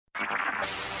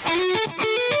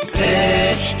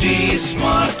HT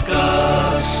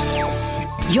Smartcast.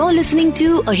 You're listening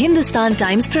to a Hindustan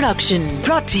Times production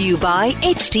brought to you by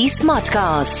HT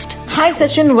Smartcast. Hi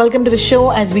Sachin, welcome to the show.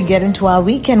 As we get into our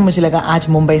weekend, मुझे लगा आज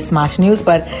Mumbai smart news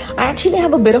पर I actually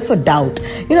have a bit of a doubt.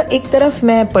 एक तरफ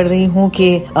मैं पढ़ रही हूँ कि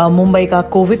मुंबई का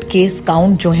कोविड केस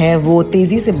काउंट जो है वो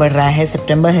तेजी से बढ़ रहा है.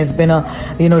 September has been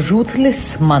a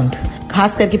ruthless month.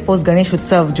 खास करके पोस्ट गणेश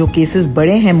उत्सव जो केसेस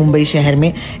बढ़े हैं मुंबई शहर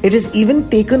में, it is even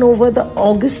taken over the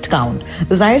August count.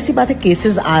 तो जाहिर सी बात है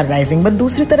केसेस आर राइजिंग. बट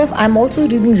दूसरी तरफ I am also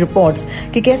reading reports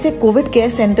कि कैसे कोविड केयर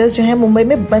सेंटर्स जो है मुंबई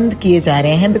में बंद किए जा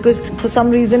रहे हैं because for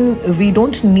some reason we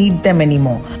don't need them any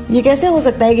more. ये कैसे हो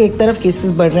सकता है कि एक तरफ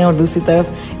केसेस बढ़ रहे हैं और दूसरी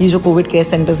तरफ ये जो कोविड केयर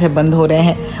सेंटर्स है बंद हो रहे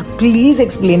हैं? Please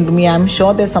explain to me. I am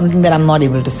sure there is something that I am not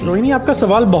able to see. Rohini, आपका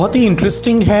सवाल बहुत ही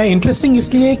इंटरेस्टिंग है. इंटरेस्टिंग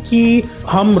इसलिए कि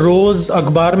हम रोज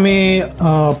अखबार में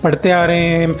पढ़ते आ रहे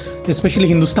हैं, स्पेशली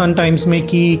हिंदुस्तान टाइम्स में,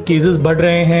 कि केसेस बढ़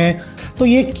रहे हैं. तो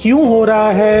ये क्यों हो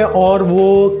रहा है और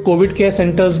वो कोविड केयर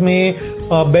सेंटर्स में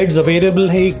बेड्स अवेलेबल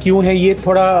है क्यों है, ये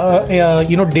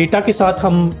थोड़ा डेटा के साथ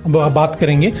हम बात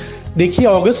करेंगे. देखिए,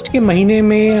 अगस्त के महीने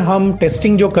में हम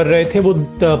टेस्टिंग जो कर रहे थे वो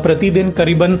प्रतिदिन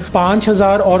करीबन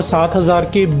 5,000 और 7,000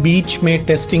 के बीच में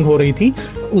टेस्टिंग हो रही थी.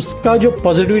 उसका जो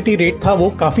पॉजिटिविटी रेट था वो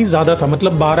काफ़ी ज़्यादा था,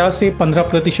 मतलब 12 से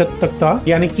 15% तक था,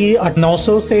 यानी कि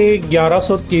 900 से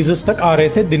 1100 केसेस तक आ रहे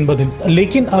थे दिन ब दिन.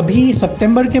 लेकिन अभी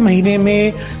सितंबर के महीने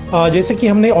में, जैसे कि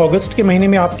हमने अगस्त के महीने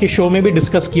में आपके शो में भी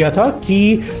डिस्कस किया था,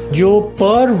 कि जो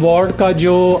पर वार्ड का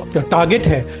जो टारगेट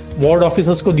है वार्ड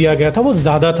ऑफिसर्स को दिया गया था वो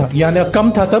ज़्यादा था, यानी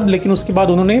कम था तब, लेकिन उसके बाद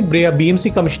उन्होंने बीएमसी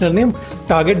कमिश्नर ने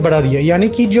टारगेट बढ़ा दिया. यानी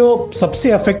कि जो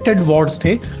सबसे अफेक्टेड वार्ड्स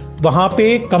थे वहाँ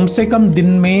पे कम से कम दिन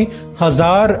में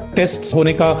 1000 टेस्ट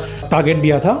होने का टारगेट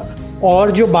दिया था,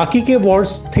 और जो बाकी के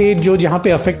वार्ड्स थे जो जहाँ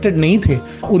पे अफेक्टेड नहीं थे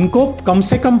उनको कम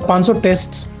से कम 500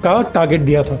 टेस्ट का टारगेट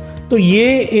दिया था. तो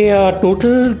ये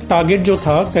टोटल टारगेट जो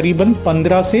था करीबन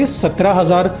 15 से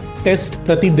 17,000 टेस्ट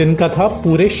प्रतिदिन का था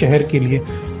पूरे शहर के लिए.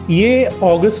 ये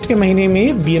अगस्त के महीने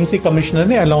में बीएमसी कमिश्नर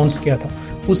ने अनाउंस किया था.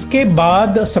 उसके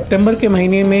बाद सितंबर के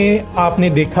महीने में आपने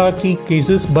देखा कि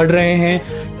केसेस बढ़ रहे हैं,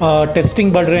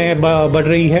 टेस्टिंग बढ़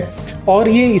रही है, और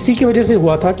ये इसी की वजह से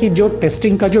हुआ था कि जो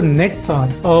टेस्टिंग का जो नेट था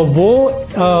वो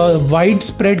वाइड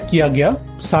स्प्रेड किया गया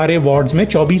सारे वार्ड्स में.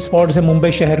 24 वार्ड्स है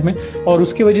मुंबई शहर में, और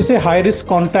उसकी वजह से हाई रिस्क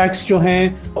कॉन्टैक्ट्स जो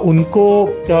हैं उनको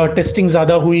टेस्टिंग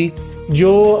ज़्यादा हुई.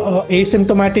 जो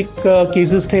एसिम्प्टोमेटिक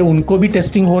केसेस थे उनको भी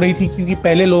टेस्टिंग हो रही थी, क्योंकि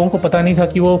पहले लोगों को पता नहीं था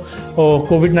कि वो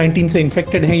कोविड-19 से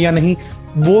इन्फेक्टेड हैं या नहीं,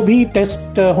 वो भी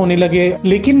टेस्ट होने लगे.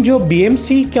 लेकिन जो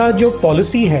बीएमसी का जो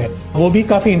पॉलिसी है वो भी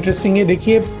काफ़ी इंटरेस्टिंग है.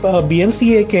 देखिए, बीएमसी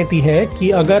ये कहती है कि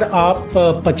अगर आप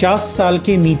 50 साल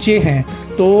के नीचे हैं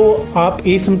तो आप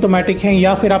एसिम्प्टोमेटिक हैं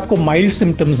या फिर आपको माइल्ड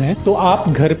सिम्टम्स हैं तो आप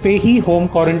घर पे ही होम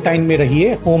क्वारंटाइन में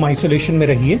रहिए, होम आइसोलेशन में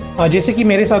रहिए. जैसे कि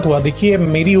मेरे साथ हुआ. देखिए,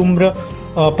 मेरी उम्र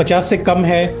 50 से कम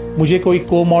है, मुझे कोई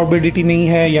कोमॉर्बिडिटी नहीं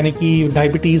है, यानी कि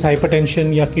डायबिटीज़,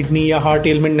 हाइपरटेंशन या किडनी या हार्ट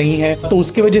एलिमेंट नहीं है. तो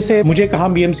उसके वजह से मुझे कहा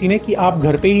बीएमसी ने कि आप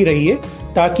घर पे ही रहिए,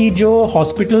 ताकि जो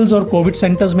हॉस्पिटल्स और कोविड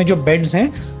सेंटर्स में जो बेड्स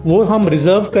हैं वो हम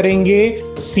रिजर्व करेंगे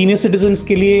सीनियर सिटीजन्स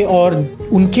के लिए और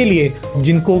उनके लिए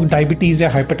जिनको डायबिटीज़ या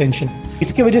हाइपरटेंशन.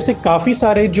 इसके वजह से काफ़ी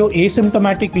सारे जो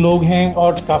एसिम्प्टोमेटिक लोग हैं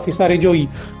और काफ़ी सारे जो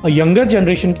यंगर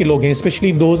जनरेशन के लोग हैं,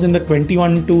 specially those in the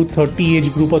 21 to 30 age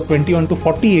group और 21 to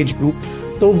 40 एज ग्रुप,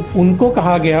 तो उनको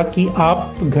कहा गया कि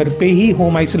आप घर पे ही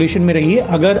होम आइसोलेशन में रहिए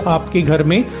अगर आपके घर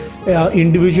में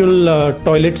इंडिविजुअल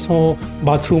टॉयलेट्स हो,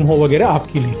 बाथरूम हो वगैरह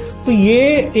आपके लिए. तो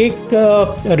ये एक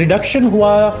रिडक्शन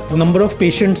हुआ नंबर ऑफ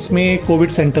पेशेंट्स में कोविड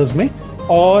सेंटर्स में.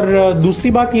 और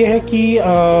दूसरी बात यह है कि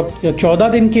 14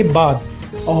 दिन के बाद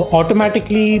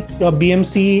ऑटोमेटिकली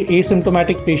बीएमसी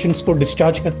एसिम्प्टोमेटिक पेशेंट्स को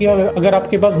डिस्चार्ज करती है. अगर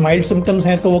आपके पास माइल्ड सिम्टम्स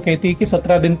हैं तो वो कहती है कि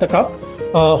 17 दिन तक आप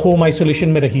होम आइसोलेशन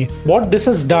में रहिए. What this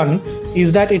has done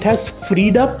is that it has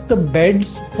freed up the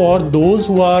beds for those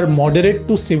who are moderate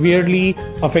to severely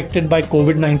affected by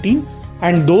COVID-19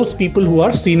 and those people who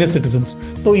are senior citizens.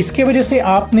 तो इसके वजह से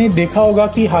आपने देखा होगा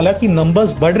कि हालांकि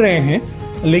नंबर्स बढ़ रहे हैं,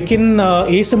 लेकिन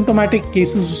एसिम्प्टोमेटिक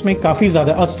केसेस उसमें काफ़ी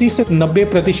ज़्यादा 80 से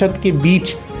 90% के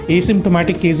बीच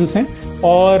एसिम्प्टोमेटिक केसेस हैं,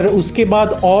 और उसके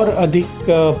बाद और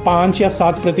अधिक 5 या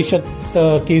 7%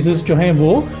 केसेस जो हैं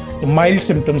वो माइल्ड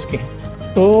सिम्टम्स के हैं.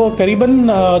 तो करीबन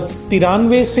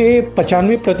 93 से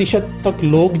 95% तक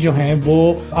लोग जो हैं वो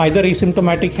आइदर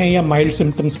एसिम्प्टोमेटिक हैं या माइल्ड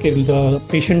सिम्टम्स के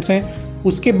पेशेंट्स हैं.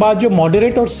 उसके बाद जो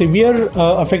मॉडरेट और सीवियर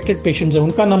अफेक्टेड पेशेंट्स हैं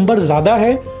उनका नंबर ज़्यादा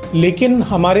है, लेकिन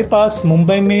हमारे पास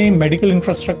मुंबई में मेडिकल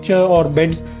इंफ्रास्ट्रक्चर और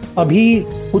बेड्स अभी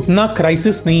उतना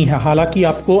क्राइसिस नहीं है. हालांकि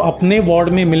आपको अपने वार्ड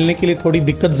में मिलने के लिए थोड़ी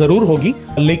दिक्कत ज़रूर होगी,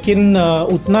 लेकिन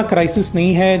उतना क्राइसिस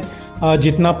नहीं है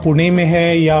जितना पुणे में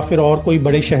है या फिर और कोई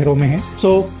बड़े शहरों में है.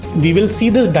 So we will see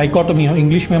this dichotomy,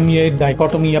 English में हम ये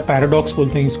डाइकोटोमी या पैराडॉक्स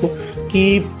बोलते हैं इसको,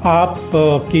 कि आप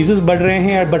केसेस बढ़ रहे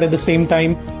हैं but at the same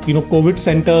time Covid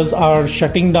centres are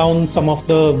shutting down some of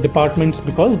the departments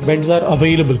because beds are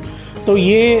available. तो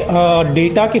ये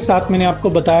डेटा के साथ मैंने आपको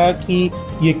बताया कि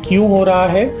ये क्यों हो रहा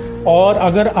है. और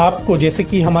अगर आपको, जैसे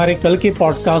कि हमारे कल के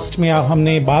पॉडकास्ट में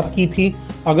हमने बात की थी,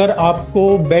 अगर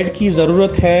आपको बेड की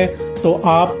ज़रूरत है तो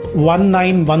आप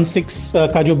 1916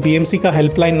 का जो BMC का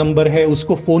हेल्पलाइन नंबर है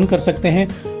उसको फ़ोन कर सकते हैं.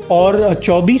 और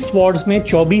 24 वार्ड्स में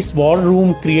 24 वार्ड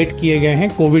रूम क्रिएट किए गए हैं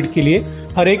कोविड के लिए,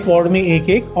 हर एक वार्ड में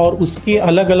एक, और उसके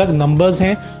अलग अलग नंबर्स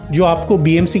हैं जो आपको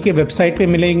BMC के वेबसाइट पे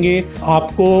मिलेंगे.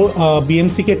 आपको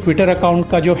BMC के ट्विटर अकाउंट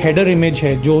का जो हेडर इमेज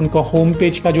है, जो उनका होम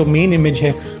पेज का जो मेन इमेज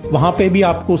है, वहाँ पे भी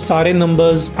आपको सारे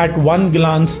नंबर्स एट वन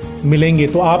ग्लांस मिलेंगे.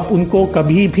 तो आप उनको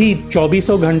कभी भी 24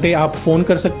 घंटे आप फ़ोन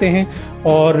कर सकते हैं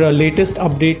और लेटेस्ट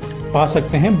अपडेट पा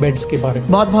सकते हैं बेड्स के बारे में.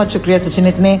 बहुत बहुत शुक्रिया सचिन,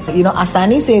 इतने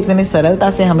आसानी से, इतने सरलता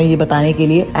से हमें ये बताने के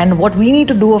लिए. And what we need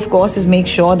to do of course is make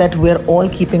sure that we are all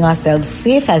keeping ourselves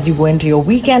safe as you go into your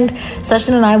weekend.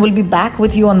 Sachin and I will be back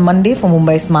with you on Monday for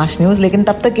Mumbai smart news. लेकिन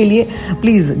तब तक के लिए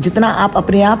please, जितना आप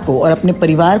अपने आप को और अपने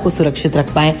परिवार को सुरक्षित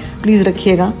रख पाएं, प्लीज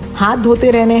रखिएगा. हाथ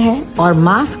धोते रहने हैं और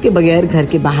मास्क के बगैर घर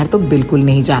के बाहर तो बिल्कुल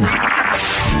नहीं जाना.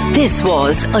 This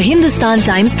was a Hindustan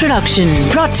Times production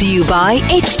brought to you by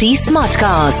HT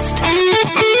Smartcast.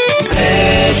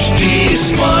 HT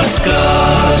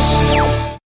Smartcast.